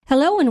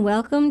Hello and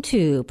welcome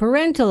to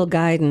Parental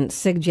Guidance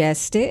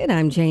Suggested.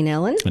 I'm Jane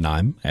Ellen. And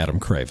I'm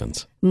Adam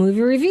Cravens. Movie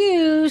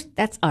reviews,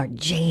 that's our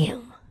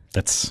jam.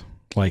 That's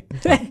like...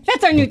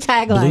 That's our new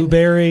tagline.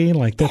 Blueberry,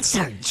 like That's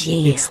our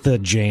jam. It's the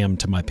jam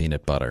to my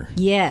peanut butter.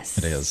 Yes.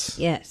 It is.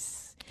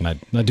 Yes. And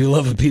I do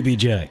love a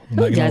PBJ. I'm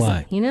not going to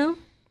lie. You know?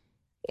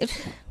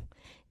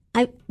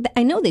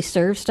 I know they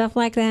serve stuff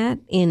like that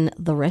in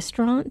the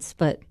restaurants,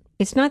 but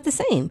it's not the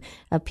same.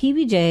 A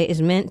PBJ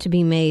is meant to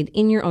be made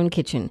in your own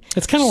kitchen.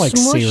 It's kind of like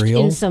smushed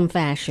cereal in some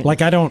fashion.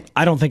 Like I don't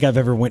think I've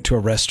ever went to a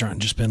restaurant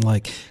and just been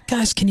like,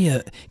 guys, can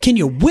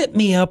you whip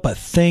me up a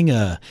thing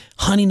of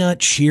Honey Nut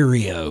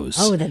Cheerios?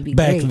 Oh, that'd be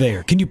back great.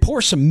 there. Can you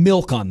pour some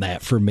milk on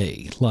that for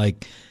me?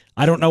 Like,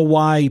 I don't know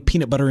why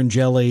peanut butter and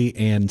jelly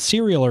and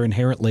cereal are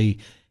inherently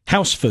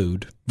house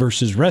food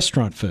versus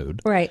restaurant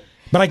food. Right.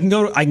 But I can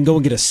go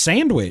and get a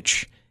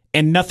sandwich,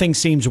 and nothing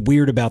seems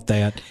weird about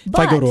that if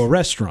I go to a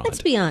restaurant.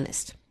 Let's be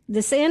honest.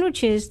 The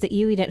sandwiches that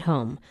you eat at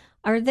home,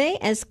 are they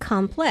as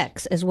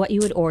complex as what you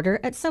would order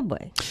at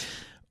Subway?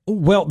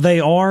 Well, they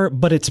are,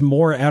 but it's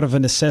more out of a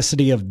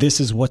necessity of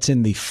this is what's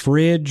in the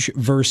fridge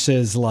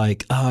versus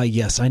like,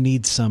 yes, I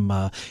need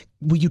some,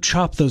 will you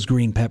chop those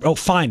green peppers? Oh,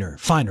 finer,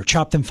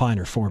 chop them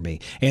finer for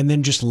me. And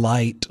then just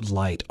light.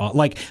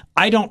 Like,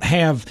 I don't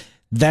have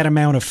that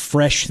amount of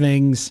fresh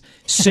things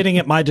sitting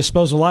at my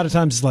disposal. A lot of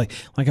times it's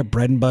like a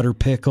bread and butter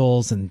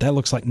pickles, and that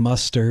looks like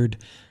mustard.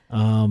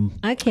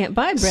 I can't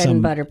buy bread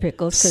and butter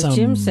pickles because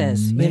Jim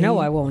says,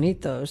 I won't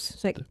eat those.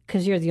 It's like,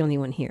 because you're the only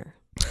one here.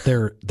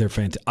 They're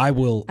fantastic. I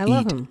will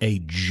love eat them. a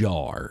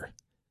jar.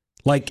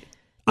 Like,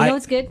 you know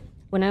what's good?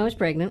 When I was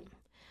pregnant,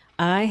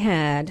 I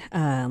had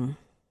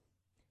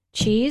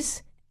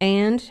cheese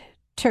and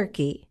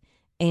turkey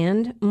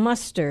and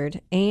mustard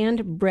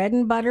and bread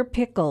and butter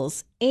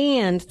pickles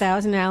and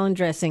Thousand Island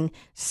dressing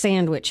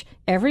sandwich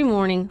every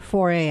morning,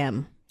 4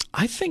 a.m.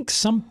 I think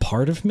some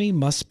part of me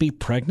must be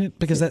pregnant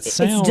because that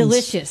sounds... It's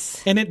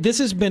delicious. And this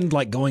has been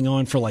like going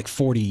on for like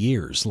 40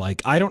 years.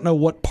 Like, I don't know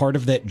what part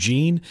of that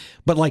gene,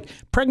 but like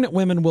pregnant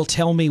women will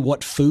tell me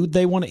what food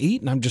they want to eat.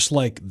 And I'm just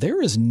like,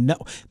 there's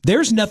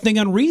nothing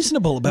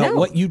unreasonable about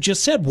what you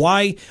just said.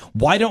 Why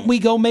don't we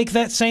go make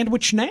that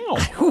sandwich now?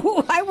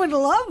 I would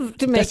love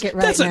to make it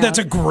right now. That's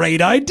a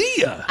great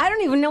idea. I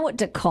don't even know what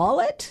to call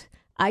it.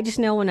 I just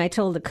know when I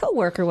told a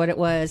coworker what it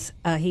was,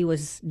 he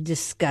was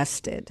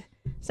disgusted.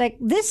 It's like,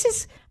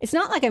 it's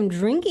not like I'm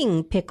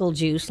drinking pickle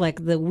juice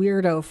like the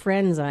weirdo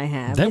friends I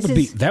have.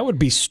 That would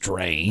be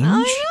strange.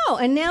 I know.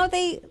 And now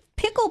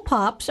pickle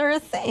pops are a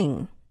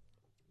thing.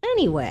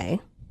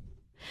 Anyway,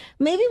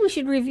 maybe we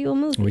should review a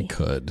movie. We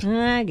could.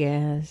 I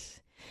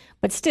guess.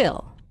 But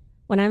still,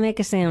 when I make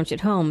a sandwich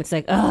at home, it's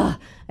like, I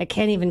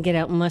can't even get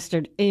out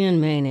mustard and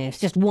mayonnaise.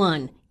 Just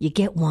one. You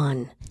get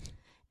one.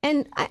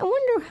 And I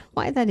wonder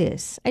why that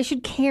is. I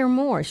should care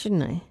more,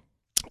 shouldn't I?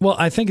 Well,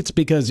 I think it's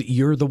because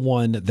you're the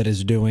one that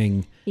is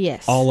doing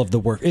all of the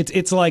work.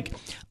 It's like,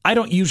 I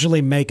don't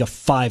usually make a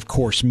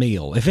 5-course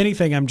meal. If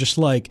anything, I'm just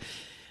like,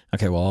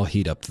 okay, well, I'll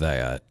heat up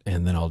that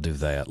and then I'll do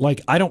that. Like,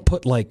 I don't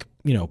put like,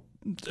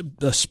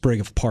 a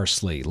sprig of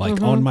parsley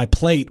like on my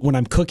plate when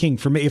I'm cooking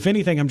for me. If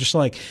anything, I'm just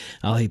like,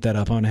 I'll heat that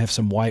up. I'm going to have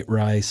some white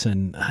rice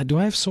and do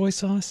I have soy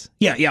sauce?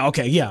 Yeah.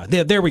 Okay. Yeah.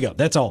 There we go.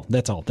 That's all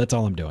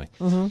I'm doing.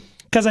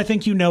 Because I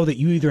think that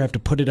you either have to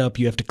put it up,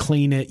 you have to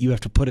clean it, you have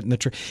to put it in the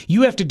tray.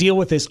 You have to deal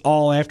with this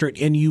all after it,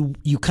 and you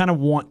kind of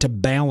want to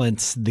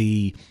balance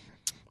the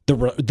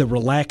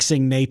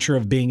relaxing nature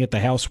of being at the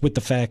house with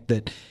the fact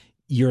that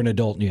you're an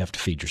adult and you have to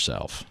feed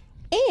yourself.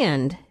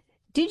 And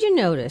did you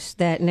notice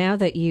that now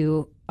that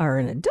you are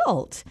an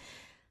adult,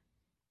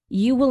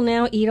 you will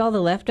now eat all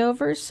the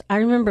leftovers? I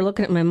remember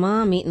looking at my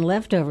mom eating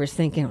leftovers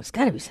thinking, it's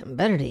got to be something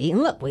better to eat.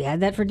 And look, we had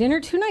that for dinner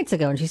 2 nights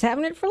ago, and she's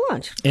having it for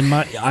lunch.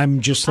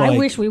 I'm just like... I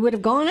wish we would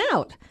have gone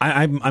out.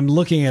 I'm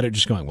looking at it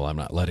just going, well, I'm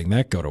not letting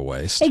that go to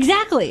waste.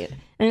 Exactly.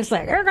 And it's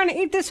like, we're going to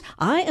eat this.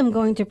 I am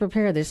going to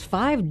prepare this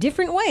 5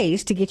 different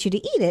ways to get you to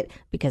eat it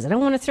because I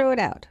don't want to throw it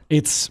out.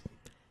 It's...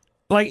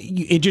 like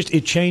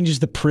it changes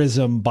the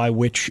prism by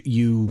which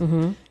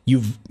you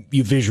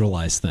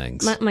visualize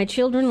things. My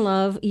children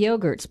love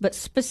yogurts, but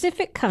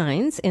specific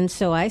kinds, and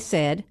so I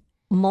said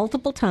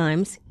multiple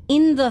times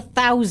in the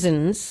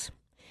thousands,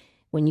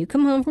 when you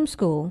come home from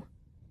school,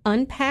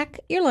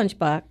 unpack your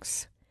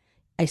lunchbox.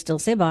 I still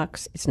say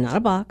box; it's not a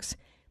box.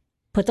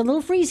 Put the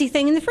little freezy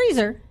thing in the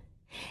freezer,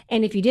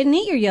 and if you didn't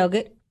eat your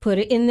yogurt, put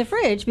it in the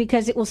fridge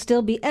because it will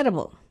still be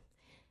edible.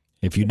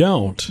 If you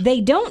don't... They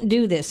don't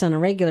do this on a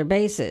regular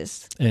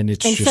basis.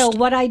 And so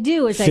what I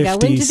do is I go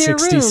into their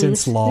 60 rooms.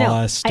 cents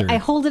lost. I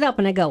hold it up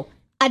and I go,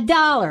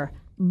 $1.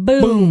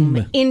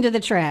 Boom. Into the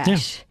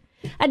trash.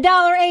 Yeah.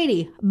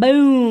 $1.80.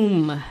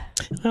 Boom.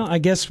 Well, I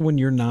guess when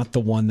you're not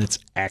the one that's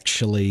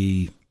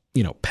actually,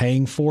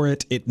 paying for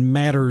it, it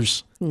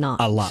matters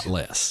a lot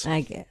less.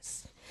 I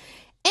guess.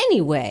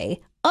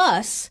 Anyway,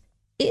 Us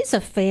is a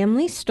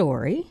family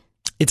story.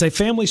 It's a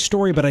family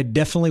story, but I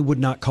definitely would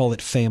not call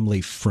it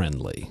family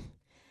friendly.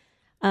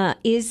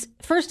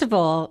 First of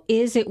all,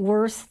 is it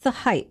worth the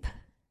hype?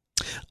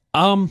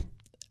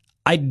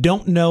 I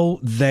don't know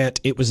that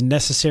it was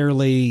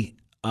necessarily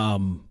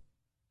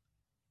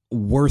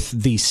worth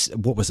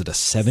what was it, a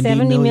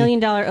 $70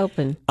 million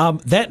open.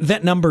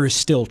 That number is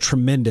still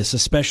tremendous,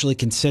 especially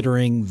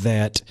considering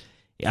that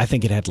I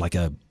think it had like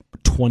a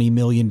 $20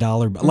 million,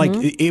 like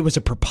it was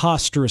a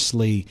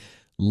preposterously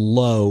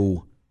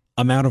low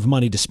amount of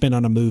money to spend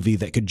on a movie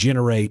that could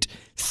generate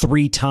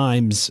 3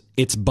 times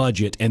its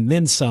budget and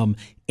then some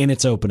in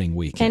its opening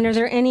weekend. And are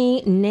there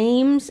any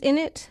names in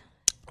it?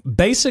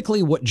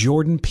 Basically, what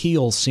Jordan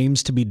Peele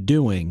seems to be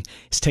doing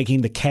is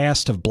taking the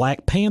cast of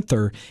Black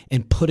Panther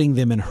and putting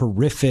them in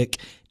horrific,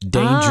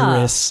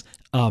 dangerous,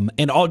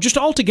 and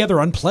altogether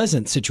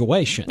unpleasant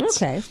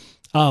situations. Okay.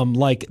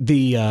 Like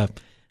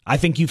I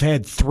think you've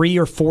had 3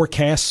 or 4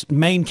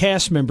 main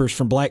cast members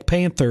from Black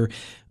Panther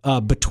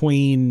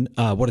between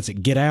what is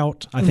it, Get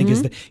Out? I think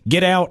is the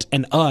Get Out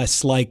and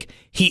Us. Like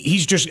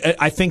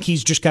I think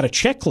he's just got a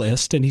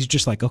checklist, and he's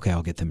just like, okay,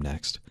 I'll get them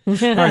next. All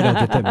right, I'll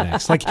get them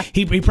next. Like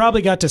he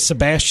probably got to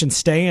Sebastian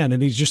Stan,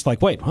 and he's just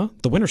like, wait,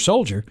 the Winter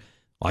Soldier?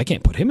 Well, I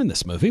can't put him in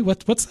this movie.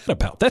 What's that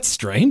about? That's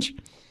strange.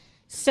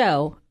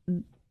 So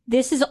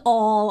this is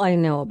all I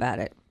know about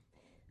it.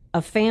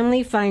 A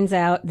family finds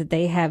out that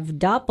they have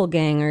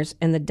doppelgangers,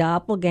 and the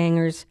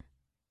doppelgangers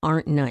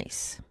aren't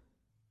nice.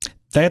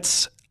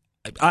 That's,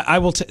 I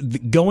will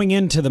going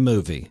into the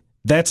movie,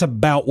 that's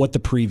about what the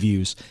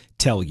previews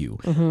tell you.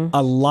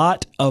 A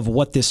lot of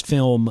what this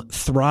film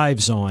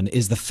thrives on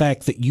is the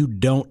fact that you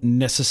don't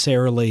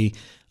necessarily,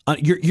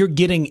 you're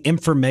getting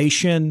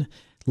information.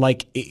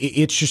 Like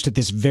it's just at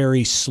this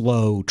very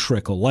slow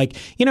trickle. Like,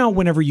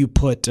 whenever you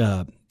put,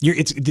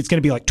 it's going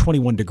to be like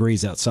 21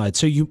 degrees outside.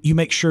 So you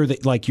make sure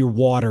that like your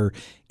water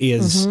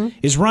is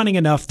running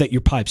enough that your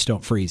pipes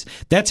don't freeze.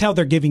 That's how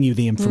they're giving you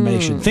the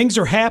information. Things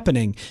are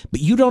happening, but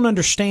you don't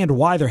understand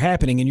why they're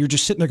happening. And you're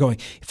just sitting there going,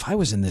 if I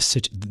was in this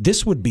situation,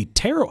 this would be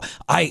terrible.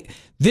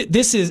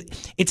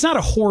 It's not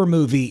a horror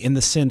movie in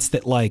the sense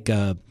that like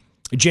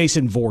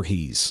Jason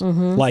Voorhees,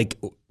 like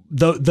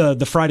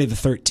the Friday the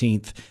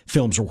 13th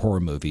films were horror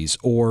movies,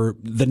 or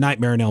the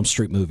Nightmare on Elm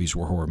Street movies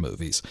were horror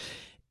movies.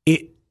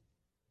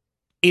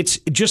 It's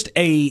just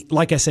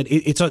like I said,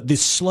 it's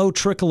this slow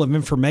trickle of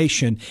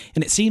information,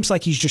 and it seems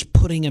like he's just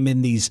putting him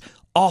in these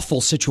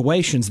awful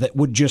situations that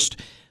would just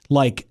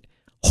like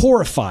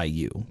horrify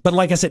you. But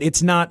like I said,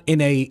 it's not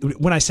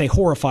when I say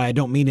horrify, I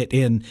don't mean it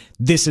in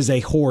this is a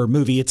horror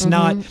movie. It's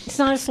not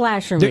a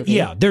slasher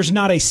movie. There's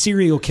not a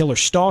serial killer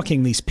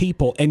stalking these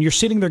people, and you're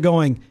sitting there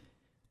going,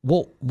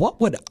 well,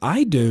 what would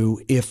I do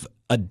if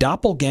a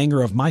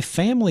doppelganger of my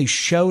family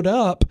showed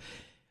up?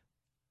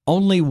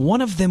 Only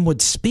one of them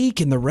would speak,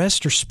 and the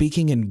rest are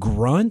speaking in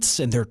grunts,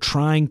 and they're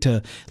trying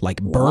to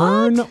like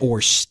burn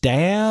or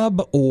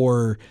stab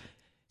or.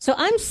 So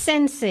I'm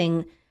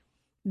sensing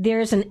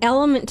there's an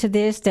element to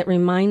this that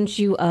reminds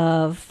you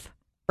of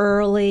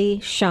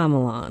early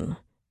Shyamalan,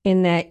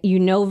 in that you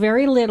know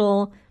very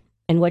little,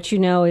 and what you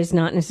know is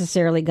not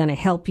necessarily going to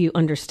help you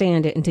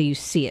understand it until you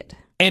see it.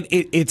 And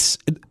it's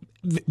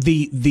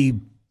the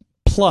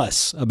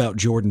plus about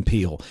Jordan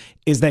Peele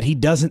is that he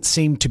doesn't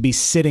seem to be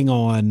sitting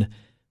on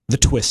the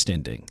twist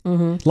ending.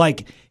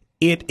 Like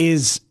it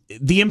is,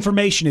 the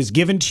information is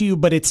given to you,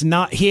 but it's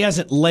not, he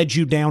hasn't led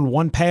you down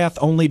one path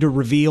only to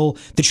reveal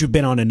that you've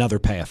been on another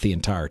path the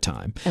entire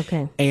time.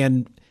 Okay.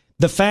 And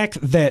the fact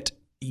that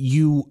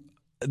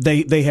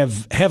they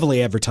have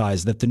heavily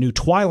advertised that the new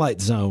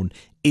Twilight Zone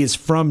is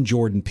from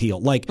Jordan Peele.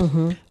 Like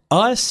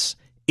Us,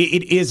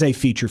 it is a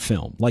feature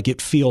film. Like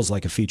it feels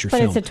like a feature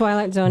film. But it's a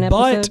Twilight Zone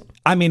episode. But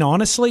I mean,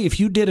 honestly, if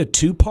you did a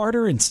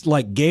 2-parter and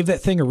like gave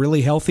that thing a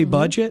really healthy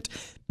budget,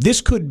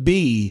 this could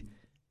be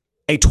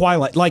a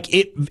Twilight. Like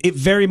it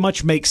very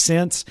much makes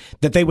sense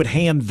that they would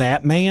hand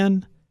that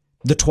man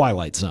the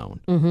Twilight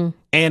Zone.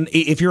 And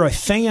if you're a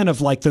fan of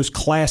like those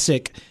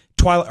classic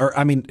Twilight, or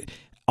I mean,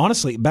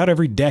 honestly, about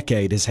every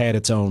decade has had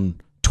its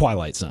own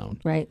Twilight Zone.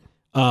 Right.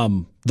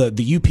 The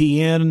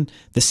UPN,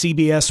 the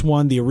CBS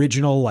one, the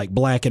original, like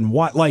black and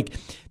white, like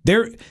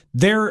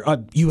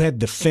you had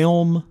the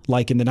film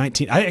like in the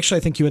I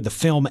think you had the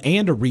film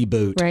and a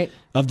reboot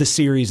of the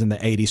series in the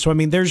 80s. So I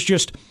mean,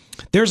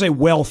 there's a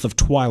wealth of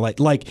Twilight.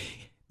 Like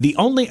the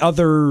only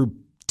other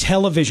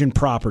television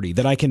property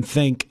that I can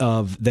think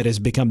of that has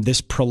become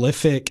this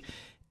prolific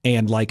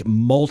and like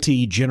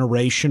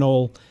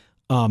multi-generational,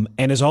 and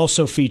has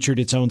also featured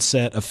its own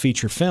set of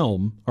feature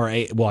film, or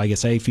a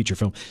feature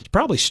film. It's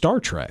probably Star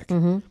Trek.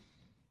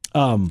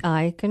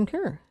 I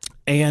concur.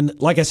 And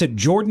like I said,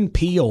 Jordan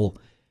Peele,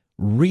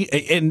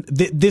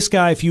 this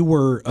guy, if you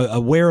were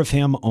aware of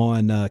him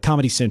on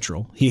Comedy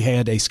Central, he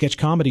had a sketch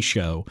comedy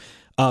show,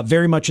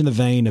 very much in the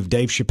vein of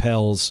Dave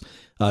Chappelle's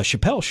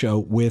Chappelle Show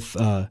with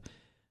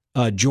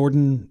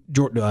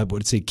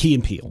Key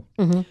and Peele.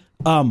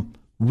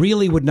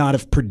 Really would not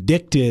have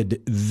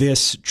predicted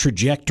this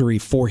trajectory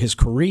for his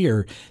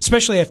career,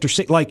 especially after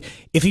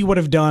if he would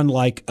have done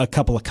like a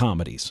couple of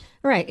comedies.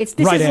 Right. This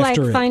is like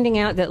finding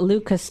out that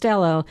Lou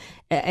Costello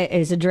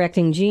is a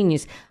directing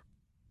genius.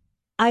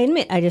 I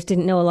admit, I just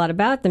didn't know a lot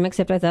about them,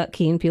 except I thought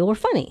Key and Peele were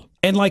funny.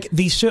 And like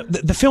the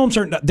films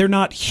they're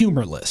not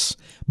humorless,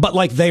 but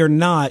like they're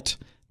not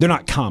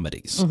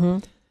comedies.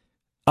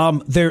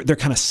 They're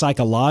kind of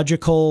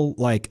psychological.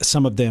 Like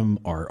some of them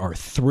are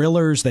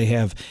thrillers. They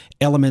have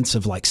elements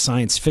of like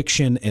science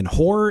fiction and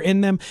horror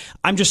in them.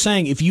 I'm just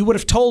saying, if you would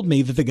have told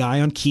me that the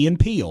guy on Key and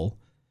Peele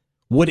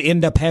would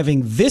end up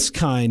having this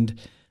kind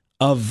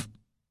of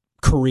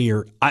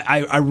career,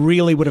 I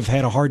really would have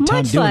had a hard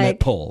time doing that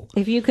poll.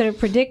 If you could have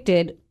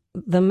predicted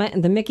the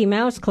Mickey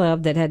Mouse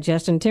Club that had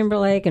Justin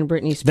Timberlake and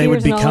Britney Spears, they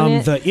would become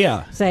and all in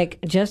it, it's like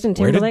Justin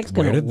Timberlake's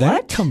going to where did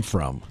that come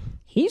from?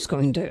 He's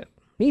going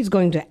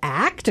to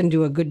act and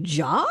do a good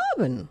job,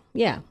 and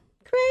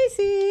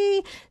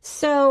crazy.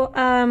 So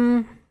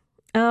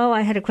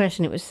I had a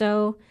question. It was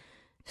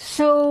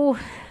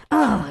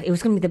it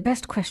was going to be the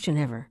best question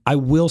ever. I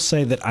will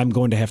say that I'm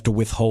going to have to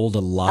withhold a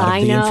lot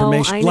of the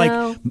information. I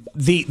know. Like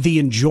the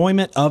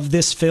enjoyment of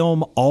this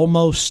film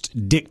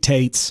almost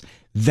dictates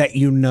that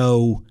you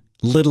know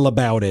little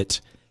about it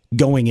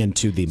going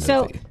into the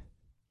movie.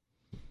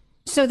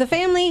 So the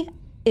family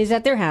is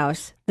at their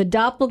house. The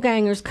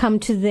doppelgangers come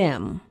to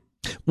them.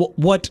 Well,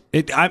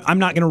 I'm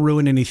not going to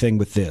ruin anything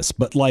with this,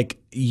 but like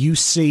you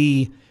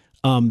see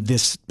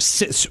this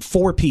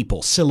 4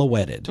 people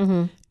silhouetted,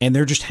 and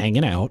they're just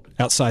hanging out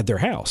outside their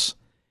house.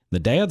 The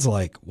dad's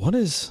like, "What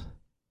is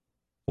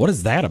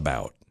that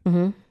about?"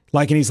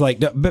 Like, and he's like,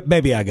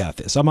 "Baby, I got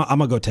this. I'm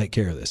gonna go take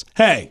care of this."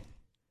 Hey,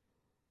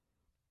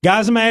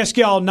 guys, I'm gonna ask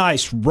y'all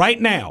nice right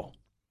now.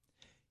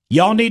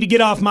 Y'all need to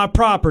get off my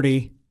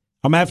property.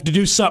 I'm gonna have to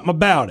do something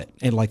about it.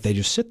 And like they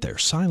just sit there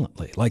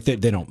silently, like they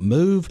don't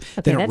move,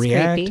 they don't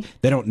react, creepy.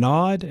 They don't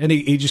nod, and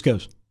he just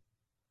goes,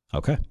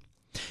 "Okay."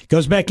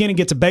 Goes back in and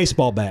gets a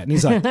baseball bat, and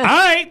he's like, all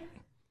right,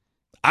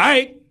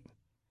 I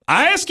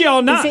ask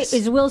y'all nice.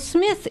 Is Will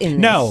Smith in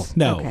No.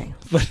 this? Okay.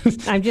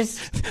 I'm just...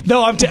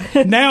 No,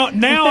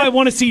 now I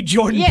want to see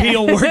Jordan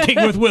Peele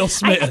working with Will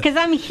Smith. Because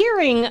I'm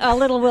hearing a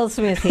little Will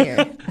Smith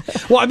here.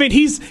 Well, I mean,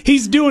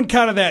 he's doing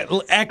kind of that,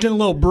 acting a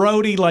little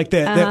Brody like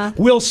that. That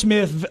Will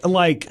Smith,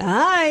 like,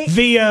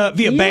 via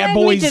Bad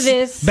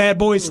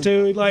Boys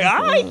 2. Like,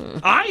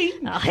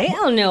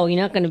 hell no,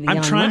 you're not going to be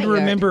I'm trying to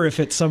remember if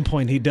at some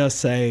point he does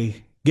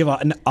say,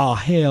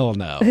 hell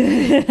no.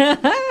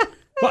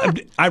 Well,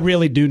 I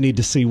really do need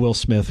to see Will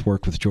Smith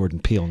work with Jordan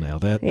Peele now.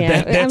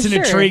 That's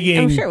intriguing.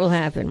 I'm sure it will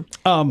happen.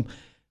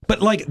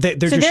 But like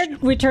they're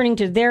returning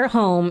to their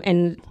home,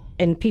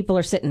 and people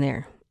are sitting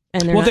there,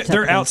 and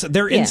they're outside.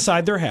 They're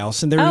inside their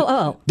house, and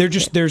they're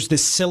just there's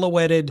this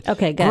silhouetted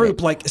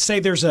group. Like say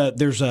there's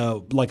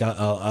a like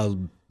a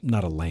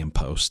not a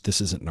lamppost.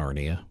 This isn't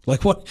Narnia.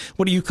 Like what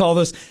do you call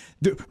this?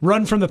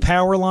 Run from the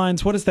power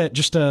lines. What is that?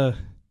 Just a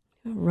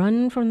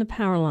run from the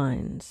power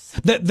lines.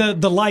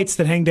 The lights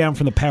that hang down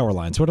from the power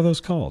lines. What are those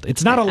called?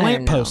 It's not a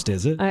lamppost,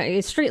 is it?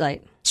 It's street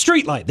light.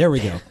 Street light. There we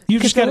go. You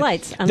just got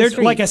lights on the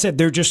street. Like I said,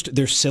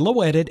 they're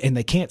silhouetted and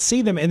they can't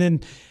see them. And then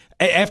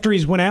after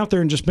he's went out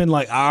there and just been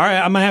like, all right,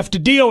 I'm gonna have to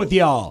deal with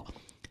y'all.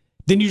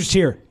 Then you just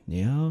hear,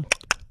 yeah,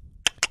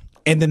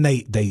 and then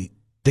they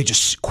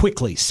just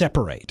quickly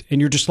separate, and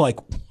you're just like,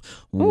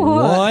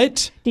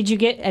 what? Did you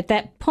get at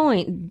that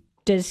point?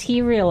 Does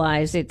he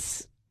realize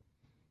it's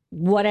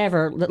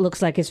whatever that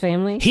looks like his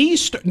family?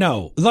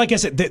 No, like I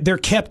said, they're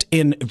kept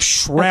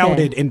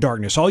shrouded in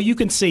darkness. All you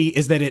can see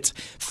is that it's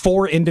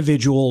 4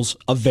 individuals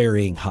of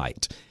varying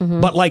height,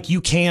 but like you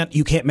can't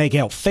make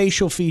out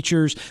facial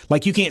features,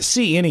 like you can't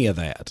see any of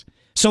that.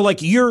 So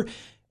like you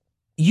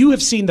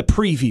have seen the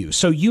preview,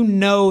 so you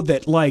know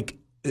that like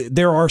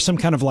there are some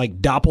kind of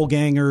like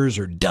doppelgangers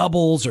or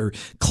doubles or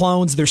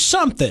clones. There's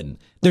something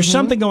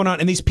going on,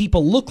 and these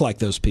people look like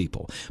those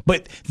people,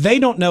 but they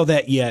don't know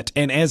that yet.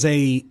 And as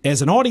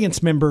an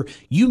audience member,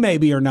 you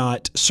maybe are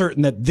not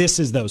certain that this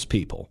is those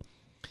people.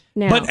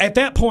 Now, but at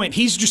that point,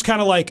 he's just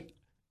kind of like,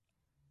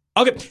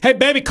 okay, hey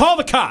baby, call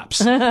the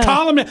cops.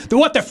 Call them.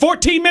 What? They're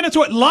 14 minutes.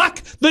 What? Lock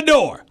the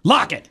door.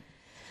 Lock it.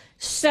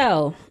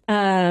 So,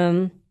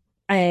 I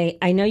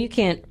know you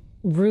can't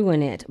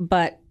ruin it,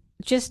 but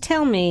just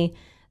tell me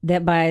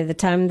that by the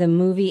time the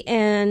movie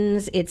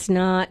ends, it's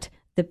not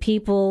the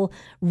people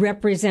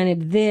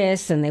represented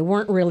this and they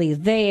weren't really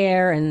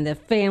there and the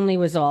family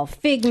was all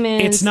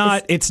figments.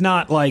 It's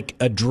not like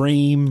a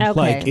dream. Okay.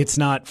 Like it's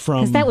not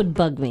from... Because that would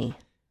bug me.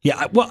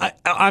 Yeah, well,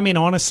 I mean,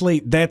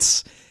 honestly,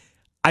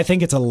 I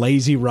think it's a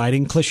lazy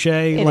writing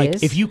cliche. It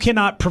is. If you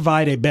cannot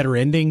provide a better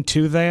ending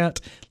to that,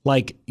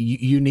 like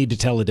you need to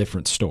tell a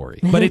different story.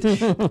 But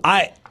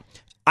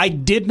I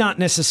did not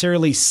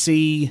necessarily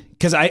see,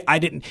 because I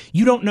didn't,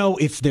 you don't know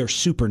if they're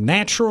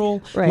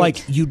supernatural, right.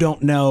 Like you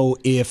don't know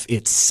if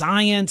it's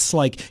science,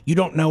 like you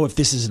don't know if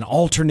this is an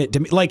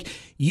alternate, like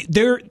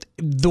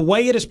the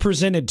way it is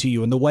presented to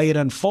you and the way it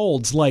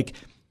unfolds, like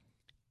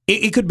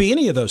it could be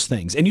any of those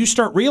things. And you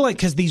start realizing,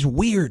 because these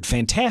weird,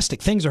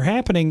 fantastic things are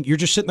happening, you're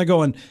just sitting there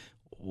going,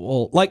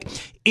 well, like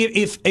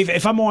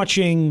if I'm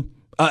watching,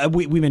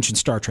 we mentioned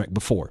Star Trek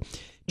before,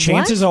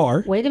 chances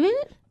are. Wait a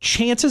minute.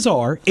 Chances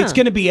are it's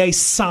going to be a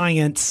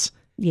science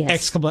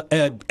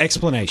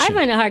explanation. I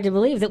find it hard to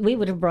believe that we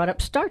would have brought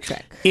up Star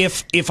Trek.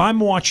 If I'm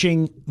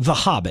watching The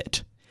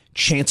Hobbit,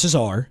 chances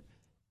are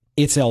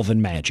it's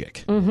elven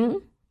magic. Mm-hmm.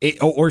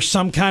 Or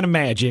some kind of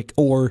magic,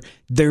 or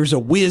there's a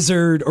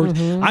wizard, or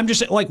I'm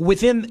just like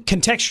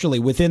contextually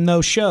within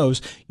those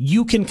shows,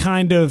 you can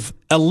kind of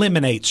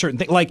eliminate certain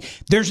things. Like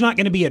there's not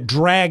going to be a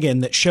dragon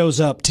that shows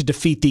up to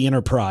defeat the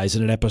Enterprise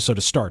in an episode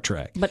of Star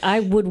Trek. But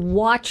I would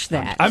watch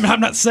that. I'm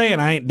not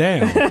saying I ain't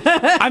down.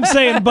 I'm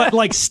saying, but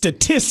like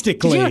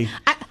statistically,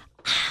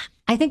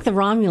 I think the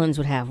Romulans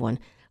would have one.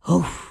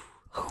 Oh.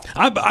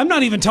 I'm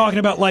not even talking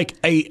about like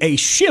a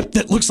ship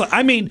that looks like.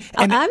 I mean,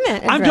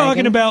 I'm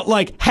talking about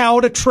like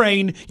how to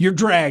train your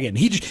dragon.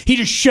 He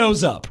just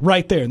shows up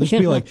right there, and just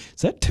be like,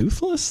 "Is that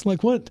Toothless?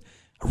 Like what?"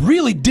 I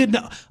really did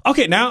not.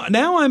 Okay, now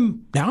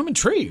I'm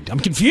intrigued. I'm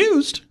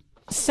confused.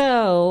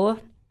 So,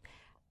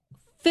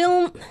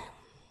 film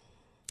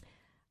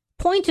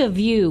point of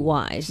view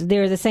wise,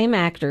 they're the same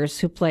actors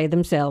who play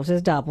themselves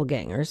as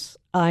doppelgangers.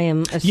 I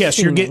am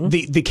assuming.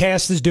 Yes, the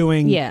cast is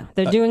doing. Yeah,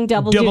 they're doing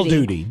double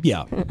duty.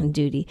 Yeah,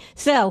 duty.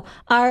 So,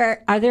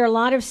 are there a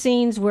lot of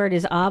scenes where it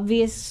is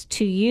obvious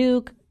to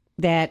you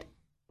that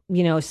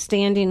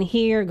standing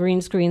here,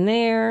 green screen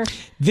there?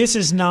 This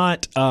is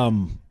not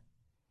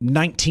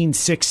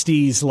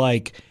 1960s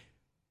like.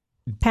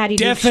 Patty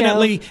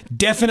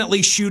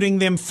definitely shooting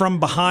them from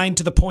behind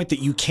to the point that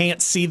you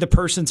can't see the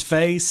person's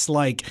face.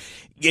 Like,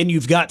 and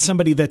you've got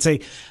somebody that's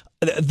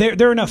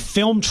there are enough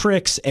film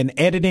tricks and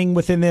editing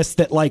within this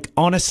that, like,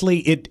 honestly,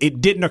 it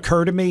didn't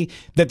occur to me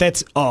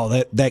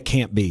that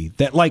can't be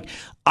that. Like,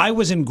 I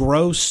was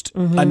engrossed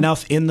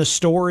enough in the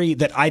story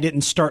that I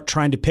didn't start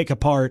trying to pick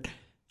apart.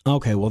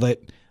 Okay, well, that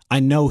I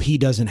know he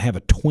doesn't have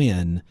a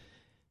twin,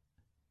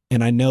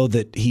 and I know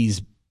that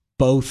he's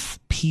both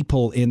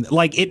people in.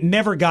 Like, it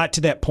never got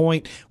to that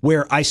point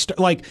where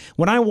like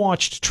when I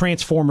watched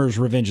Transformers: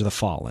 Revenge of the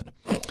Fallen,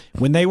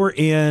 when they were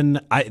in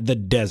the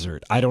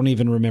desert, I don't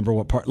even remember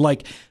what part.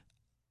 Like,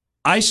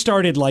 I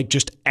started like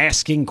just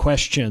asking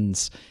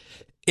questions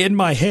in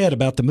my head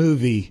about the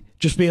movie,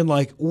 just being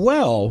like,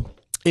 well,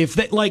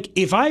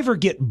 if I ever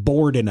get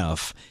bored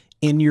enough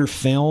in your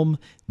film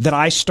that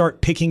I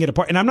start picking it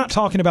apart. And I'm not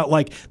talking about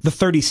like the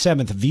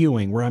 37th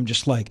viewing where I'm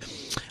just like,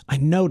 I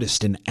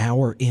noticed an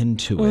hour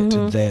into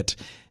it that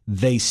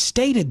they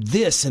stated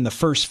this in the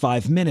first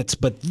 5 minutes,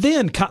 but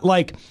then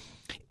like,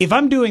 if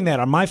I'm doing that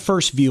on my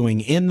first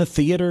viewing in the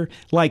theater,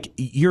 like,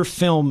 your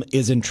film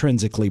is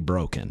intrinsically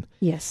broken.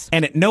 Yes.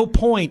 And at no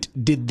point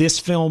did this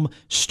film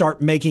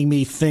start making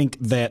me think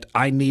that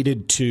I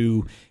needed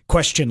to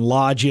question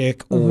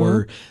logic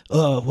or,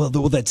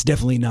 well, that's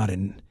definitely not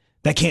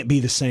that can't be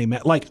the same.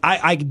 Like,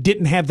 I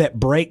didn't have that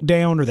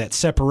breakdown or that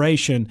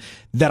separation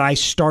that I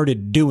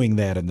started doing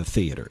that in the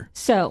theater.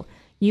 So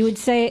you would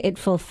say it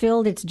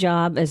fulfilled its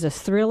job as a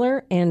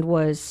thriller and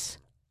was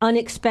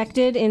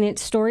unexpected in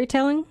its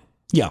storytelling?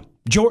 Yeah.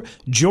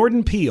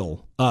 Jordan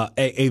Peele,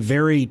 a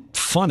very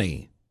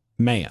funny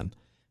man,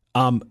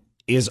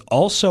 is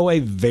also a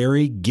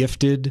very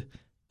gifted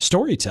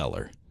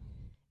storyteller.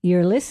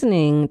 You're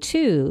listening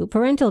to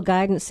Parental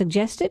Guidance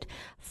Suggested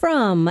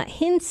from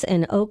Hints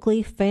and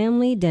Oakley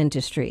Family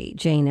Dentistry.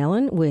 Jane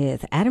Ellen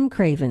with Adam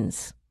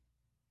Cravens.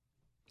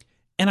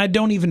 And I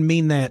don't even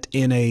mean that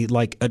in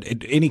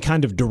any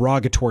kind of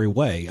derogatory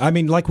way. I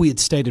mean, like we had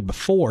stated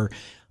before,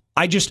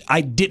 I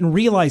didn't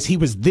realize he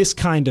was this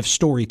kind of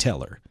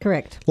storyteller.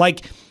 Correct.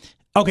 Like,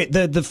 okay,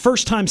 the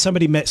first time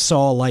somebody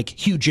saw like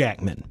Hugh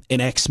Jackman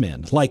in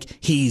X-Men, like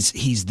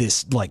he's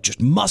this like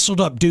just muscled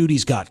up dude.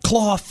 He's got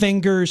claw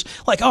fingers.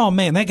 Like, oh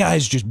man, that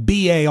guy's just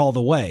BA all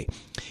the way.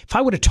 If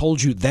I would have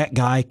told you that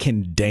guy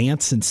can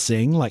dance and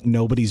sing like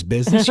nobody's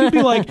business, you'd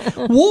be like,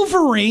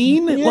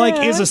 Wolverine,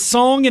 like, is a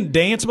song and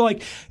dance. But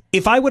like,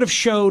 if I would have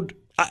showed,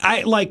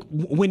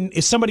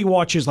 if somebody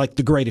watches like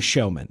The Greatest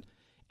Showman,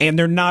 and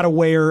they're not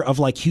aware of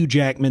like Hugh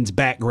Jackman's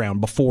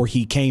background before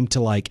he came to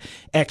like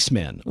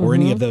X-Men or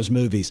any of those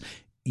movies,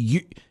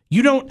 you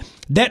don't,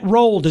 that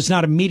role does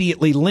not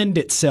immediately lend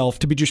itself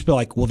to be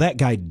like, well, that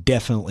guy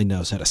definitely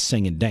knows how to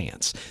sing and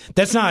dance.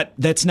 That's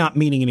not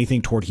meaning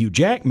anything toward Hugh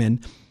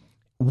Jackman.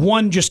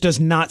 One just does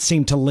not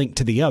seem to link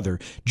to the other.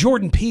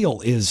 Jordan Peele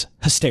is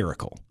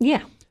hysterical.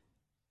 Yeah.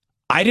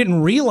 I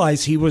didn't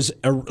realize he was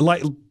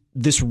like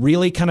this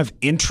really kind of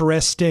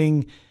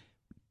interesting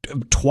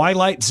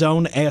Twilight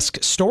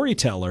Zone-esque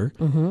storyteller.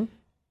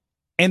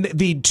 And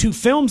the two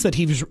films that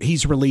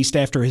he's released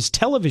after his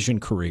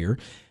television career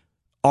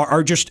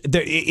are just,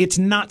 it's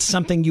not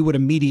something you would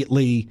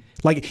immediately,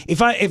 like,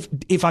 if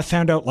I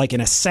found out like an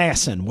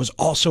assassin was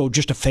also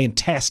just a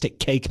fantastic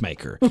cake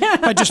maker,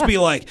 I'd just be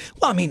like,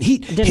 well, I mean, he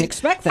didn't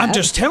expect that. I'm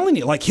just telling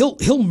you, like,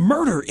 he'll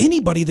murder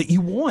anybody that you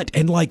want,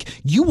 and like,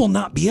 you will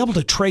not be able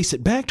to trace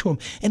it back to him.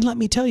 And let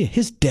me tell you,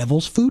 his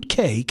devil's food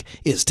cake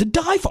is to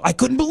die for. I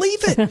couldn't believe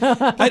it.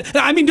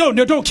 I mean,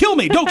 don't kill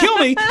me. Don't kill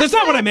me. That's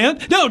not what I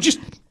meant. No, just.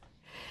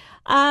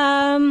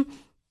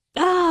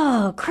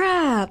 Oh,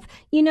 crap.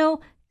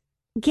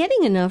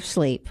 Getting enough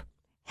sleep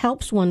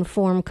helps one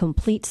form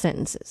complete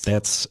sentences.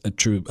 That's a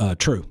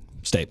true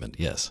statement,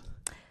 yes.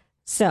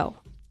 So,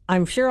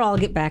 I'm sure I'll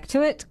get back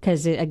to it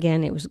because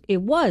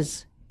it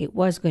was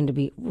going to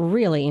be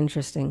really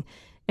interesting,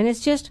 and it's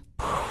just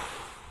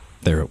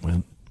there it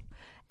went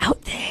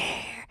out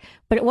there.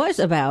 But it was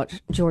about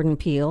Jordan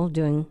Peele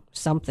doing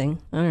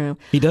something. I don't know.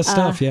 He does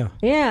stuff, yeah.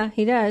 Yeah,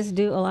 he does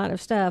do a lot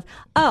of stuff.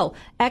 Oh,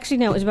 actually,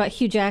 no, it was about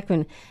Hugh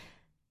Jackman.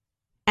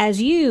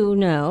 As you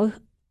know,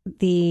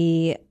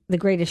 the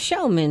Greatest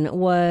Showman it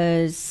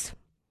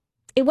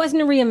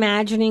wasn't a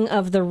reimagining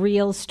of the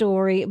real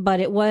story, but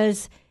it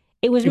was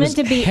meant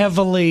to be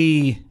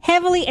heavily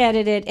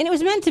edited, and it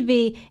was meant to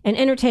be an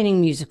entertaining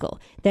musical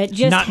that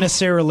just not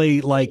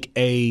necessarily like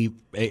a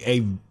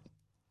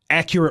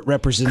accurate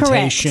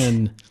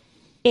representation. Correct.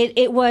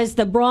 It was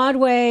the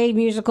Broadway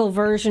musical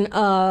version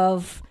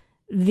of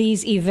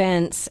these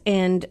events,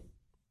 and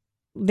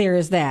there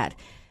is that.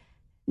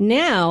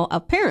 Now,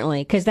 apparently,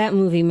 because that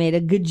movie made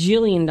 $1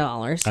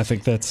 gajillion. I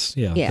think that's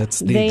that's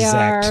the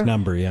exact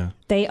number, yeah.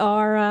 They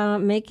are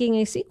making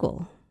a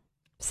sequel.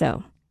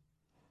 So.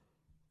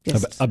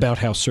 About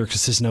how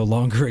circuses no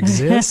longer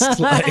exist?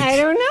 Like, I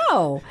don't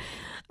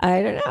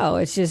know.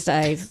 It's just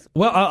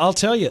Well, I'll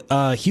tell you,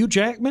 Hugh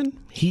Jackman,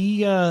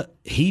 he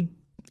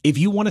if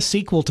you want a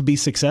sequel to be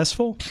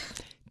successful,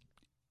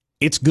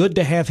 it's good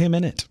to have him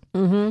in it.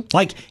 Mm-hmm.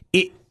 Like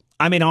it.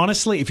 I mean,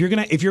 honestly, if you're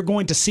going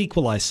to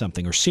sequelize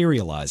something or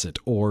serialize it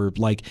or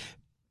like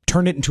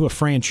turn it into a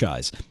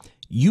franchise,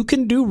 you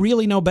can do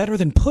really no better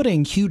than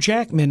putting Hugh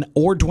Jackman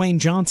or Dwayne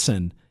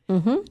Johnson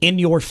in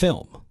your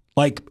film.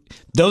 Like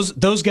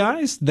those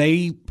guys,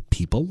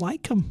 people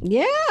like them.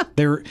 Yeah,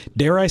 they're,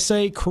 dare I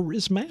say,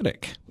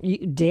 charismatic.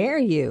 Dare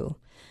you?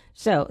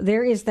 So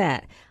there is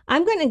that.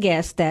 I'm going to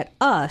guess that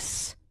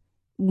Us.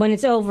 When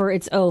it's over,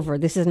 it's over.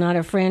 This is not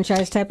a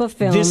franchise type of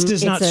film. This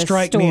does not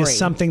strike me as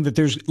something that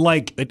there's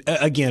like,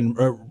 again,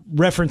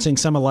 referencing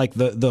some of like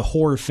the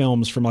horror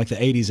films from like the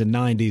 80s and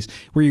 90s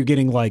where you're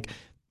getting like,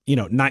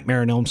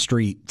 Nightmare on Elm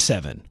Street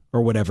 7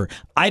 or whatever.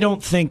 I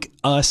don't think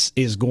Us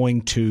is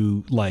going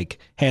to like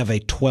have a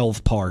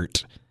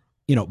 12-part,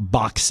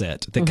 box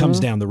set that comes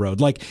down the road.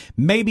 Like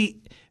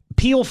maybe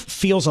Peele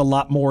feels a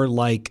lot more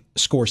like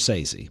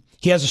Scorsese.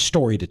 He has a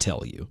story to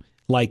tell you.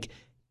 Like,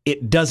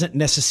 it doesn't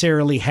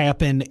necessarily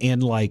happen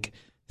in like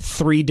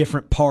 3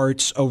 different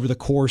parts over the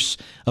course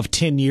of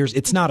 10 years.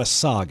 It's not a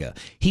saga.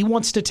 He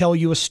wants to tell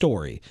you a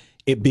story.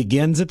 It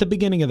begins at the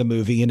beginning of the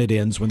movie and it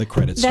ends when the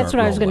credits start. That's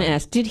what I was going to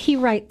ask. Did he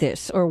write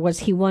this or was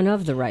he one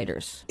of the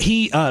writers?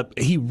 He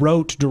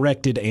wrote,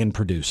 directed, and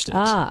produced it.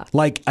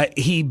 Like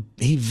he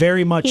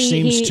very much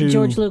seems to.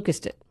 George Lucas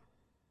did.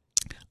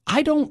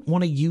 I don't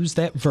want to use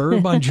that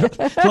verb on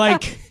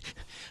like.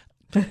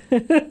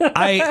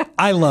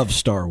 I love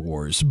Star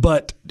Wars,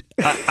 but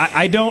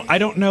I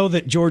don't know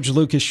that George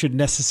Lucas should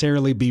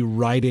necessarily be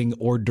writing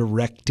or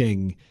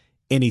directing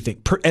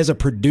anything. As a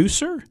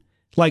producer,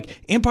 like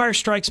Empire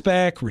Strikes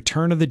Back,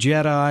 Return of the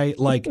Jedi,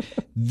 like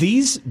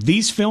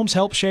these films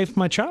helped shape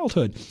my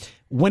childhood.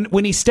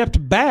 When he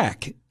stepped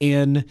back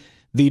in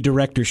the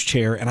director's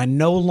chair and I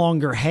no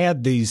longer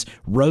had these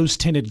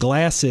rose-tinted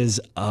glasses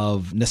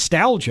of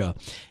nostalgia,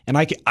 and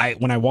I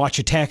when I watch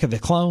Attack of the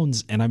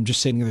Clones and I'm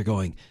just sitting there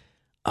going,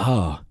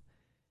 oh,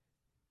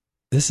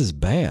 this is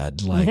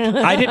bad. Like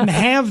I didn't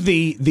have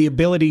the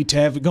ability to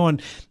have it going,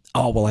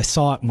 oh, well, I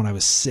saw it when I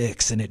was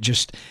 6 and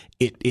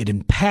it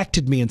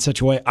impacted me in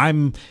such a way.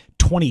 I'm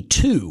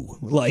 22.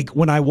 Like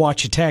when I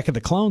watch Attack of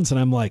the Clones and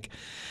I'm like,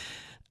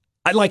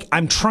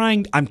 I'm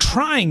trying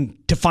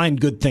to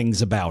find good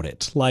things about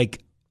it.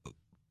 Like,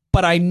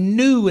 but I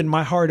knew in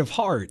my heart of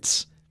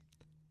hearts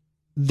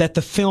that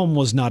the film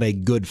was not a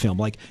good film.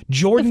 Like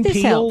Jordan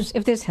Peele.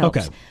 If this helps.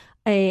 Okay.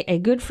 A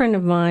good friend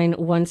of mine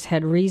once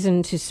had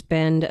reason to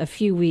spend a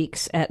few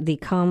weeks at the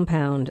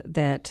compound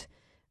that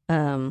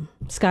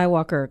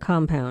Skywalker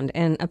compound,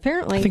 and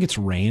apparently I think it's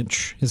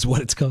Ranch is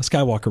what it's called,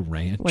 Skywalker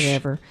Ranch.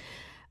 Whatever.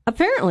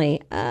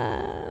 Apparently,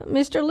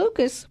 Mr.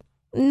 Lucas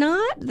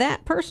not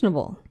that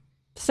personable.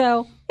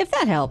 So if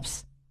that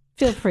helps,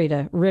 feel free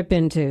to rip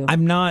into.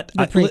 I'm not.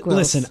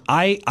 Listen,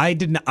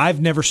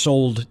 I've never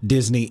sold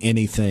Disney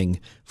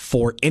anything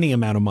for any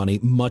amount of money,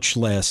 much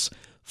less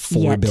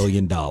 $4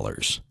 billion.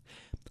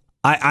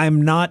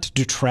 I'm not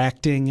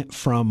detracting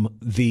from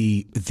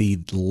the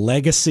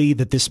legacy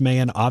that this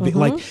man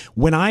like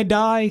when I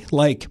die,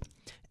 like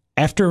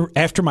after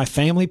my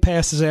family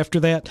passes after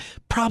that,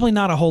 probably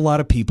not a whole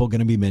lot of people going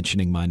to be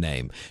mentioning my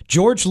name.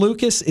 George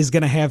Lucas is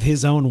going to have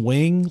his own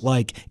wing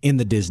like in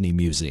the Disney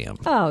Museum.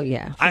 Oh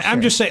yeah.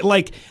 I'm just saying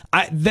like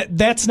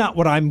that's not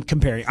what I'm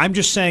comparing. I'm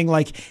just saying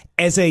like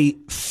as a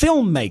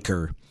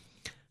filmmaker,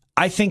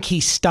 I think he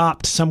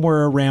stopped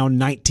somewhere around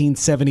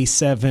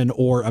 1977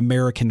 or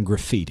American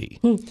Graffiti.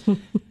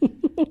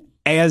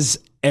 As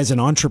an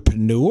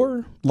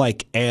entrepreneur,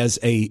 like as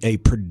a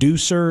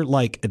producer,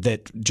 like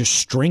that just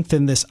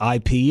strengthened this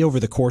IP over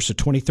the course of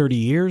 20, 30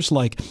 years,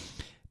 like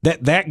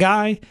that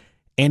guy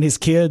and his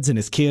kids and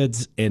his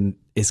kids and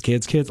his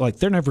kids, like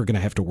they're never going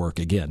to have to work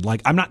again.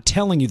 Like I'm not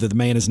telling you that the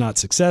man is not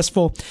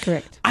successful.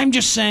 Correct. I'm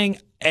just saying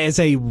as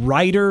a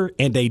writer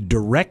and a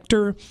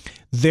director,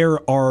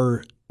 there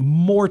are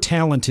more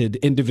talented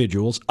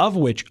individuals, of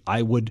which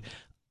I would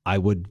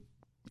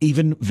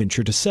even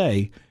venture to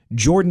say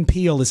Jordan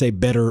Peele is a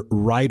better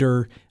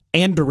writer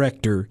and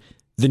director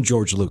than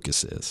George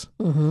Lucas is.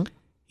 Mm-hmm.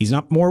 He's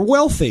not more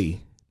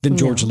wealthy than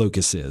George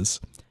Lucas is,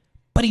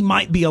 but he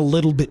might be a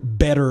little bit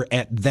better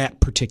at that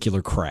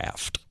particular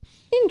craft.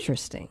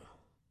 Interesting.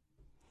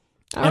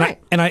 All right.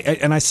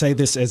 I say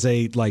this as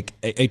a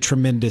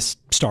tremendous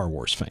Star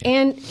Wars fan.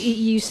 And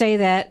you say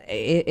that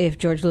if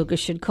George Lucas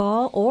should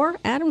call, or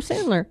Adam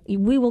Sandler,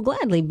 we will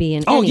gladly be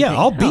in anything.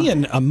 I'll be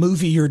in a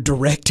movie you're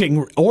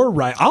directing or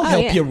write. I'll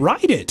help you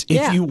write it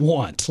if you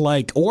want.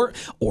 Or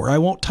I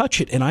won't touch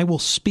it, and I will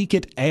speak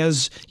it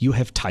as you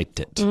have typed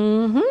it.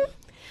 Mm-hmm.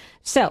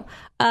 So,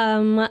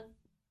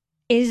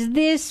 is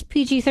this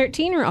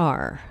PG-13 or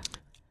R?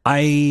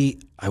 I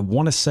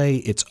want to say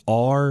it's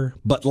R,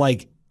 but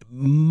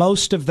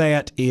most of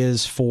that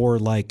is for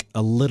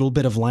a little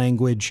bit of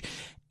language,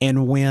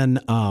 and when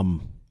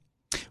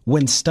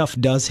stuff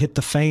does hit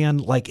the fan,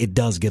 it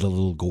does get a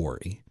little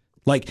gory.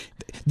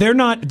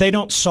 They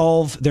don't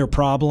solve their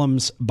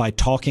problems by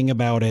talking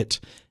about it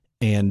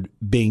and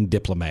being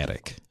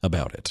diplomatic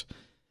about it.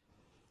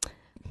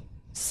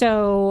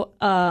 So,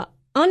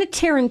 on a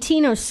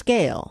Tarantino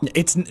scale,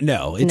 it's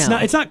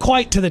not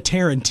quite to the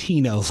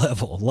Tarantino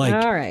level.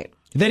 All right.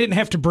 They didn't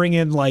have to bring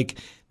in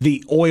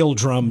the oil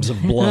drums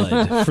of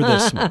blood for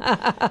this one.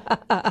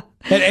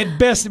 At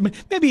best,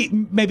 maybe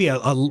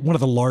one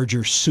of the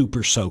larger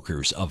super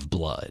soakers of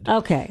blood.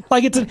 Okay.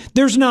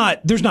 There's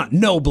not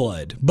no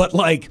blood, but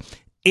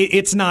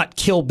it's not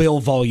Kill Bill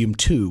Volume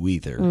 2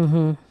 either.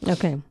 Mm-hmm.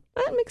 Okay.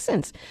 That makes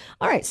sense.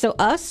 All right. So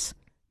us,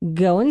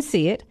 go and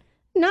see it.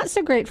 Not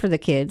so great for the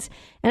kids.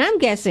 And I'm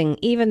guessing,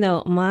 even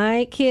though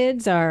my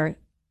kids are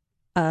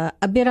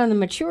a bit on the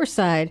mature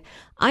side,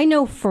 I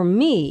know for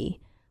me,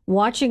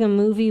 watching a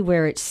movie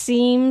where it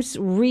seems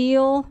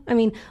real. I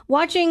mean,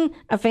 watching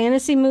a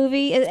fantasy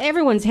movie,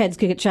 everyone's heads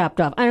could get chopped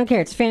off. I don't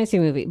care. It's a fantasy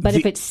movie. But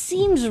if it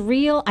seems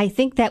real, I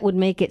think that would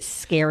make it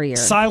scarier.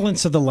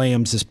 Silence of the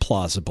Lambs is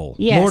plausible.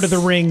 Yes. Lord of the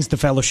Rings, The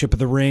Fellowship of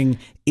the Ring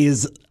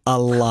is a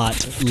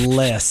lot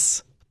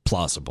less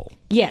plausible.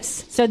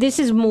 Yes. So this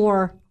is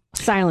more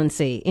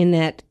silency in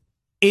that.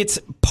 It's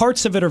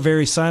parts of it are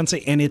very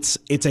silency, and it's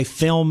a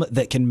film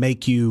that can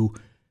make you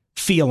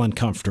feel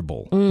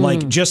uncomfortable.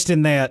 Just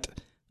in that,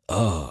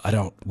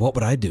 what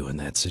would I do in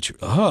that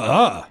situation?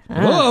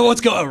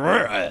 What's going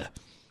on?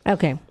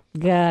 Okay,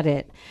 got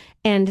it.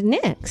 And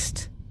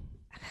next,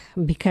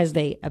 because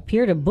they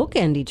appear to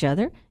bookend each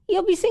other,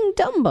 you'll be seeing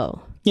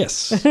Dumbo.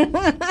 Yes.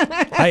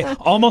 I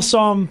almost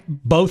saw them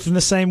both in the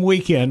same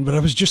weekend, but I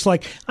was just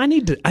like, I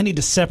need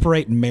to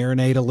separate and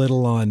marinate a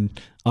little on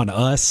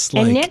us.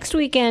 And next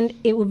weekend,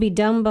 it will be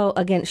Dumbo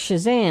against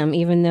Shazam,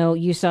 even though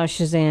you saw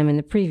Shazam in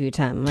the preview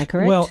time. Am I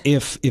correct? Well,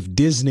 if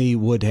Disney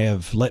would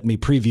have let me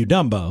preview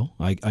Dumbo,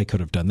 I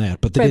could have done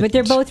that. But but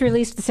they're both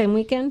released the same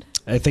weekend?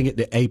 I think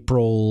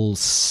April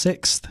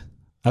 6th,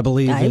 I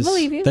believe. I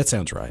believe you. That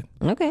sounds right.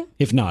 Okay.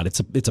 If not,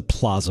 it's a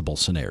plausible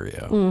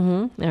scenario.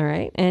 Mm-hmm. All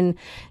right. And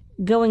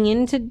going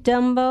into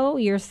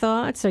Dumbo, your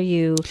thoughts? Are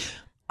you?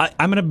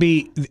 I'm going to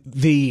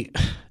be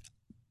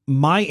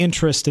my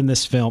interest in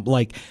this film.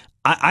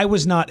 I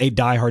was not a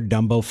diehard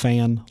Dumbo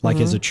fan,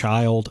 as a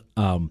child.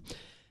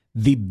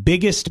 The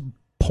biggest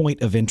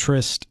point of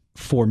interest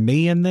for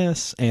me in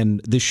this, and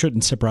this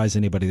shouldn't surprise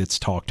anybody that's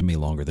talked to me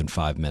longer than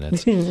 5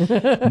 minutes,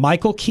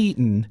 Michael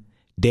Keaton,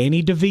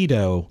 Danny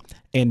DeVito,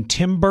 and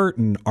Tim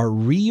Burton are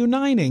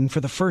reuniting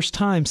for the first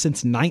time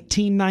since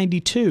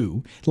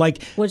 1992.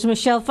 Was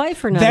Michelle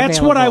Pfeiffer not That's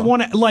available? what I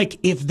want to...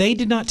 if they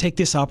did not take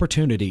this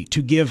opportunity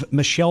to give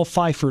Michelle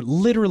Pfeiffer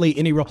literally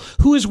any role,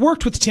 who has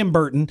worked with Tim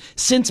Burton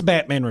since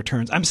Batman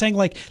Returns, I'm saying,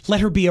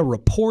 let her be a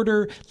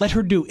reporter, let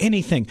her do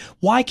anything.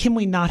 Why can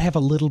we not have a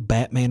little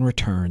Batman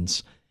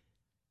Returns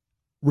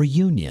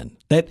reunion?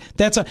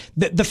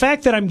 The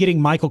fact that I'm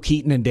getting Michael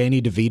Keaton and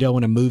Danny DeVito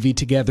in a movie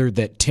together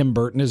that Tim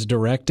Burton has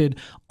directed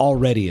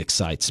already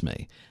excites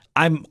me.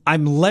 I'm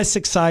less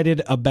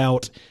excited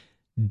about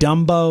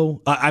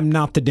Dumbo. I'm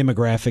not the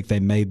demographic they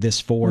made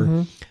this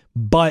for,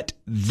 but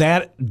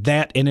that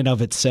in and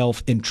of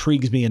itself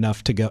intrigues me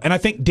enough to go. And I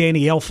think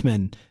Danny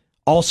Elfman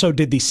also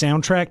did the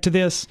soundtrack to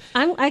this.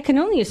 I can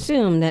only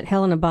assume that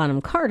Helena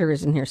Bonham Carter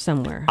is in here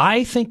somewhere.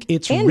 I think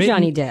it's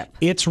Johnny Depp.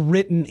 It's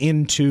written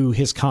into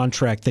his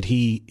contract that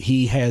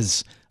he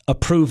has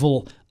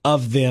approval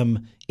of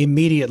them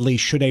immediately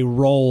should a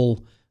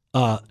role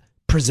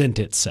present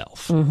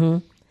itself. Mm-hmm.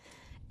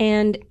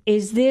 And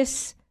is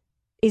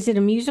it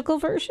a musical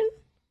version?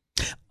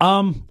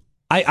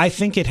 I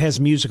think it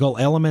has musical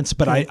elements,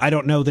 but I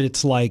don't know that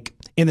it's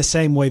in the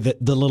same way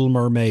that The Little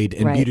Mermaid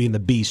and Beauty and the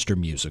Beast are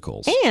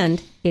musicals.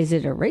 And is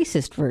it a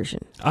racist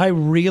version? I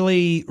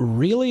really,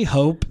 really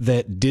hope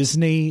that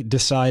Disney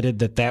decided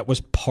that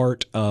was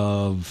part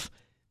of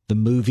the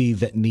movie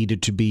that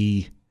needed to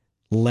be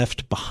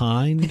left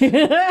behind.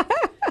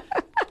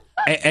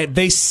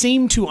 They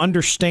seem to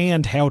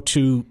understand how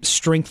to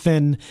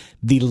strengthen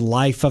the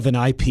life of an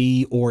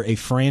IP or a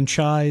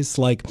franchise.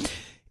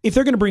 if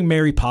they're going to bring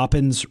Mary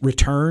Poppins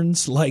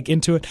Returns like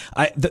into it,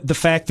 the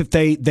fact that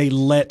they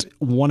let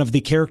one of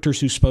the characters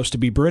who's supposed to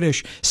be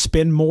British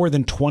spend more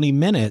than 20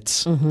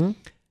 minutes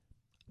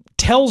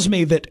tells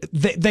me that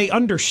they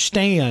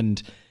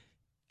understand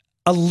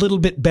a little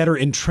bit better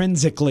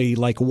intrinsically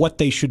like what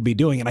they should be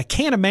doing. And I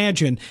can't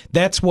imagine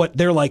that's what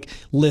they're like,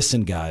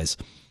 listen, guys,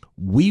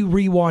 we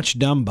rewatched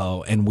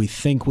Dumbo and we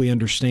think we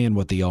understand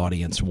what the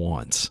audience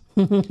wants.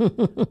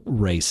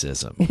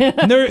 Racism.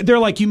 And they're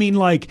like, you mean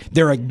like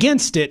they're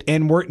against it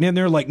and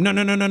they're like,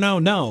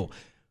 no.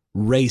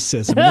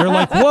 Racism. They're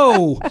like,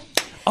 whoa.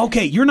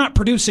 Okay, you're not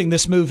producing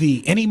this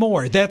movie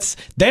anymore. That's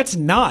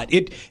not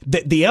it.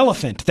 The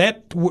elephant.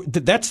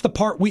 That's the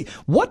part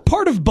what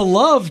part of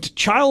beloved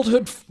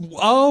childhood?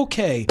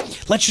 Okay,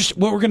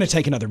 we're going to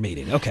take another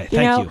meeting. Okay,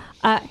 thank you.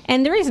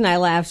 And the reason I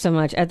laugh so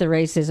much at the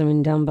racism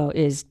in Dumbo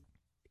is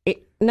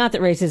not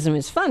that racism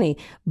is funny,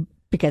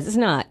 because it's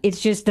not.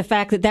 It's just the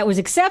fact that was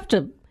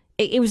acceptable.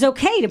 It was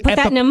okay to put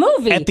that in a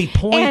movie. At the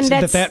point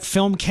that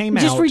film came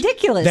out, just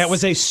ridiculous. That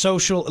was a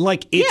social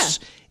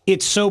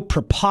It's so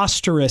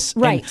preposterous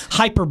and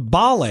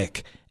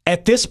hyperbolic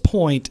at this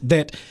point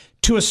that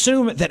to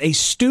assume that a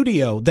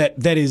studio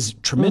that is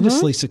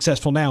tremendously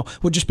successful now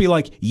would just be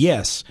like,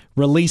 yes,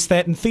 release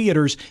that in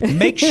theaters.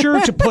 Make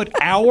sure to put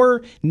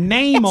our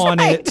name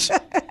on it.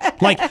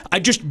 Like, I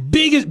just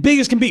big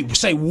as can be.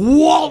 Say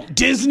Walt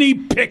Disney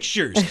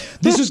Pictures.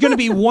 This is going to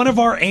be one of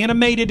our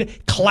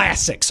animated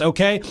classics,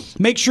 okay?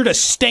 Make sure to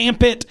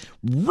stamp it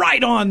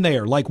right on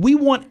there. Like, we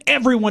want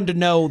everyone to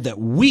know that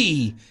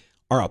we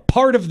are a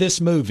part of this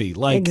movie.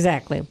 Like,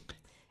 exactly.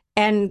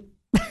 And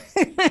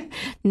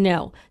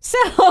no.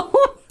 So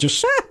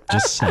just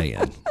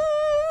saying.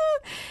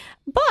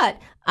 But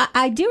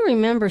I do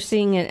remember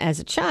seeing it as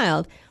a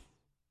child.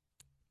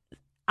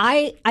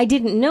 I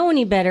didn't know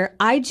any better.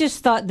 I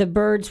just thought the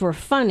birds were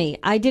funny.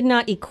 I did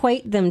not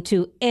equate them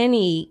to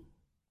any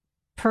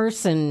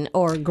person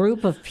or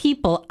group of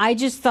people. I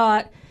just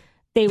thought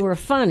they were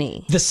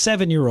funny. The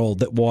 7-year-old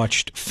that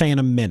watched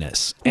Phantom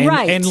Menace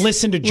and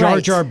listened to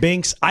Jar Jar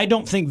Binks, I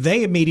don't think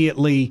they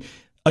immediately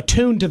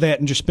attuned to that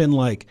and just been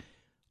like,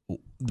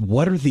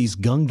 what are these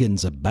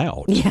Gungans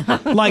about? Yeah.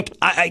 Like,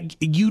 I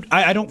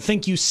don't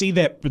think you see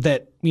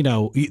that you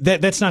know,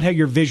 that's not how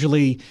you're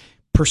visually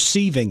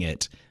perceiving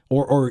it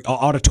or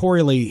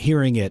auditorially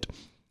hearing it.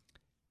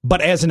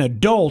 But as an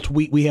adult,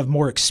 we have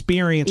more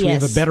experience, we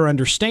have a better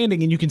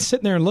understanding, and you can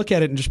sit there and look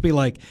at it and just be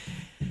like,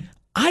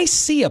 I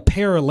see a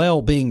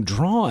parallel being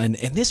drawn,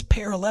 and this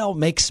parallel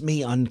makes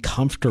me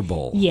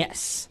uncomfortable.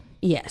 Yes.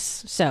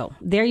 So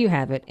there you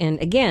have it.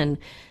 And again,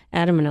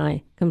 Adam and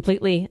I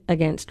completely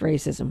against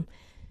racism.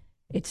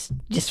 It's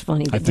just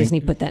funny that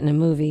Disney put that in a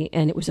movie,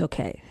 and it was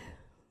okay.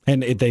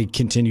 And they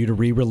continue to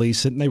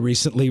re-release it, and they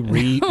recently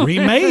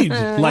remade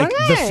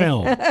the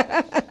film.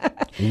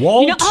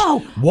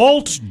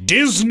 Walt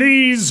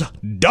Disney's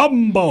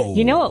Dumbo.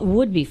 You know what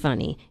would be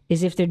funny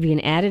is if there'd be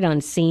an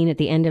added-on scene at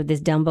the end of this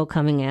Dumbo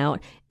coming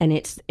out, and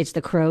it's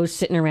the crows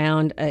sitting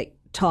around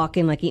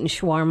talking, like eating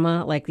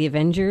shawarma, like the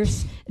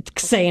Avengers,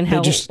 saying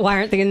why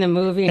aren't they in the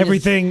movie? And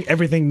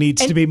everything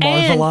needs to be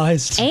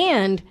Marvelized.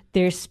 And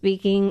they're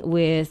speaking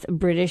with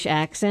British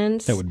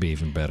accents. That would be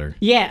even better.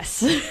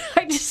 Yes.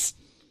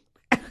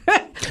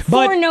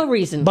 For no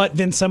reason. But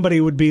then somebody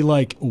would be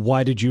like,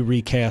 why did you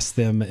recast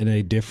them in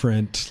a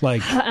different,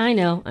 like... I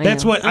know.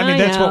 That's what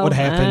would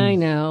happen. I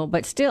know.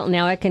 But still,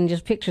 now I can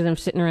just picture them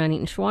sitting around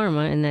eating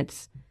shawarma, and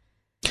that's...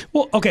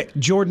 Well, okay,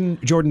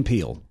 Jordan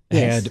Peele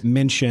had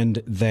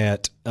mentioned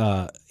that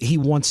he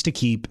wants to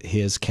keep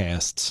his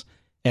casts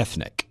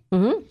ethnic.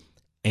 Mm-hmm.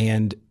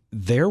 And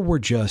there were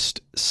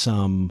just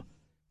some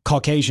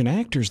Caucasian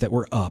actors that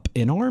were up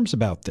in arms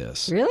about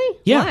this. Really?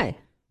 Yeah. Why?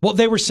 Well,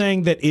 they were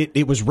saying that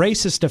it was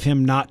racist of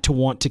him not to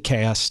want to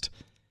cast,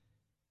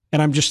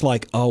 and I'm just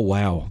like, oh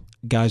wow,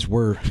 guys,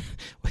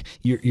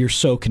 you're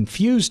so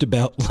confused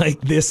about like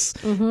this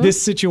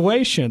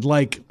situation.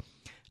 Like,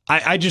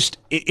 I just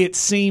it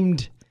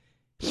seemed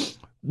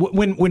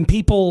when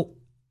people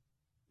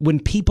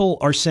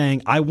are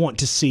saying I want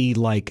to see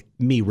like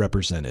me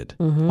represented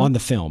on the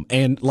film,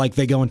 and like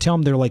they go and tell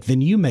them, they're like, then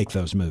you make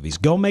those movies,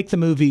 go make the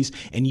movies,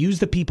 and use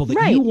the people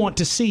that you want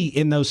to see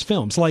in those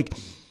films, like.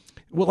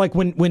 Well, like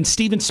when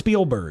Steven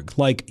Spielberg,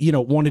 like, you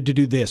know, wanted to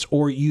do this,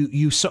 or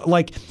you saw,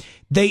 like,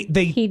 they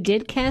he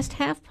did cast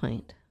Half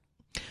Pint.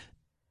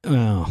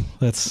 Oh,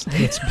 that's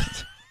another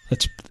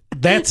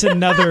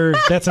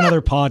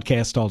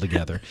podcast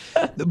altogether.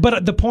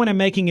 But the point I'm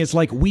making is,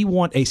 like, we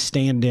want a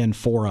stand-in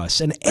for us,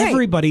 and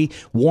everybody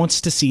wants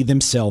to see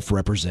themselves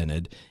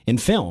represented in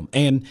film,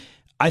 and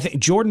I think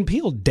Jordan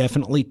Peele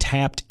definitely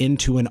tapped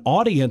into an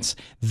audience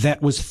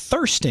that was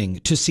thirsting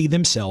to see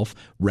themselves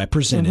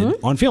represented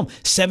on film.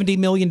 $70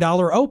 million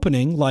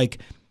opening. Like,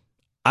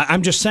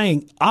 I'm just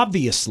saying,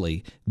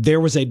 obviously,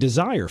 there was a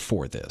desire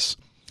for this.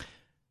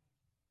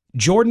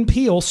 Jordan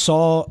Peele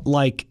saw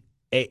like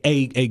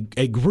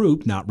a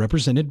group not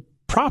represented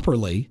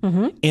properly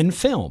in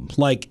film.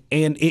 Like,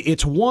 and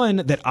it's one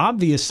that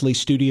obviously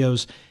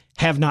studios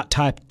have not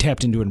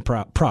tapped into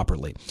it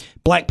properly.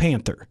 Black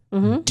Panther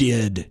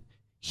did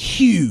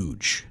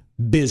huge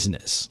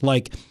business.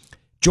 Like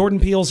Jordan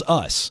Peele's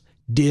Us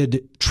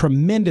did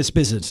tremendous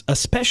business,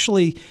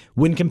 especially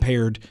when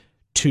compared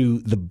to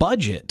the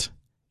budget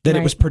that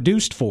it was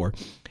produced for.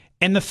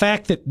 And the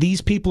fact that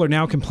these people are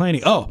now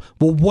complaining, oh,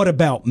 well, what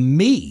about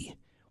me?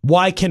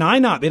 Why can I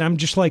not? And I'm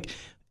just like,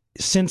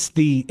 since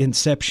the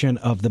inception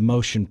of the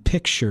motion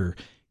picture,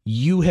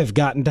 you have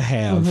gotten to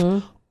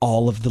have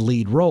all of the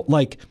lead role.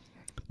 Like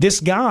this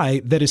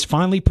guy that is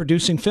finally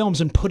producing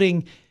films and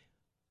putting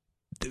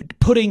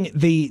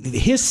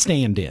his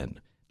stand in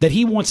that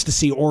he wants to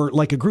see, or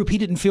like a group he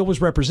didn't feel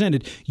was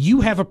represented.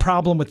 You have a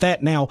problem with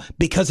that now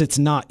because it's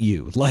not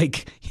you.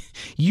 Like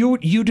you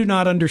do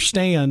not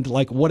understand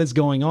like what is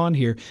going on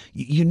here.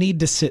 You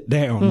need to sit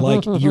down.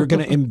 Like you're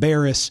going to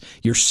embarrass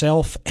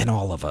yourself and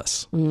all of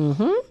us.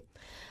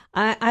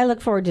 I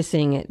look forward to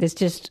seeing it. This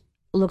just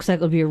looks like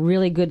it'll be a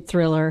really good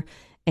thriller,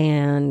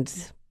 and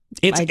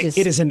it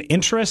is an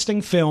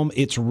interesting film.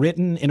 It's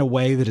written in a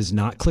way that is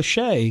not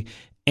cliche,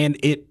 and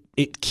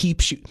it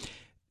keeps you.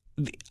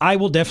 I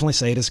will definitely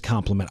say it as a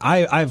compliment.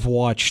 I've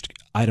watched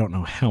I don't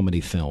know how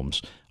many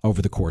films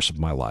over the course of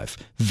my life.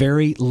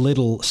 Very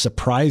little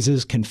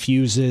surprises,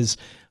 confuses,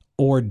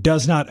 or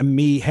does not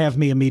have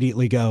me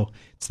immediately go,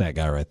 it's that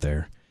guy right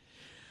there.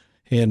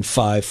 In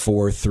 5,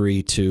 4,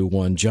 3, 2,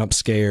 1, jump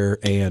scare,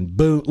 and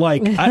boom.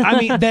 Like, I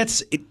mean,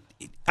 that's it.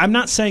 I'm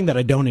not saying that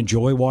I don't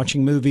enjoy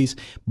watching movies,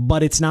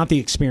 but it's not the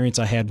experience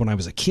I had when I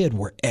was a kid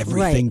where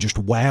everything just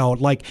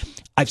wowed. Like,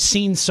 I've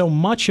seen so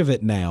much of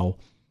it now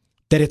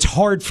that it's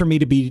hard for me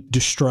to be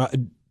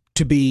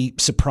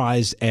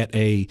surprised at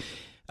a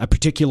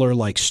particular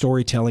like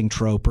storytelling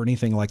trope or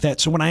anything like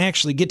that. So when I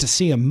actually get to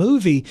see a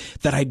movie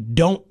that I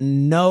don't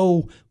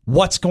know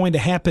what's going to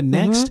happen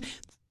next,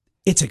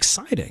 it's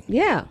exciting.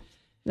 Yeah,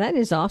 that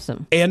is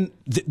awesome. And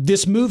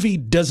this movie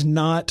does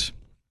not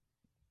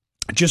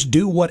just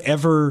do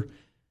whatever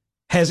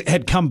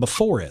had come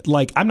before it.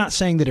 Like, I'm not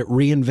saying that it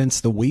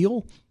reinvents the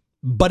wheel,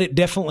 but it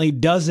definitely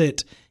does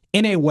it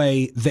in a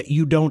way that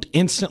you don't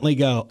instantly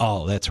go,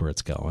 oh, that's where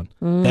it's going.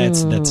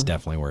 That's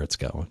definitely where it's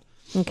going.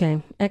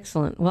 Okay,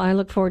 excellent. Well, I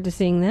look forward to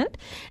seeing that.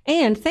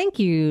 And thank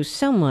you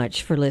so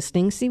much for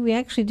listening. See, we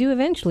actually do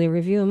eventually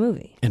review a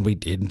movie. And we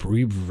did.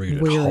 We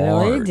reviewed it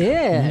hard. We really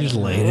did. We just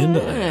laid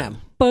into it.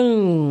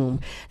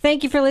 Boom.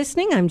 Thank you for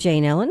listening. I'm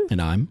Jane Ellen.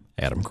 And I'm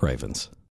Adam Cravens.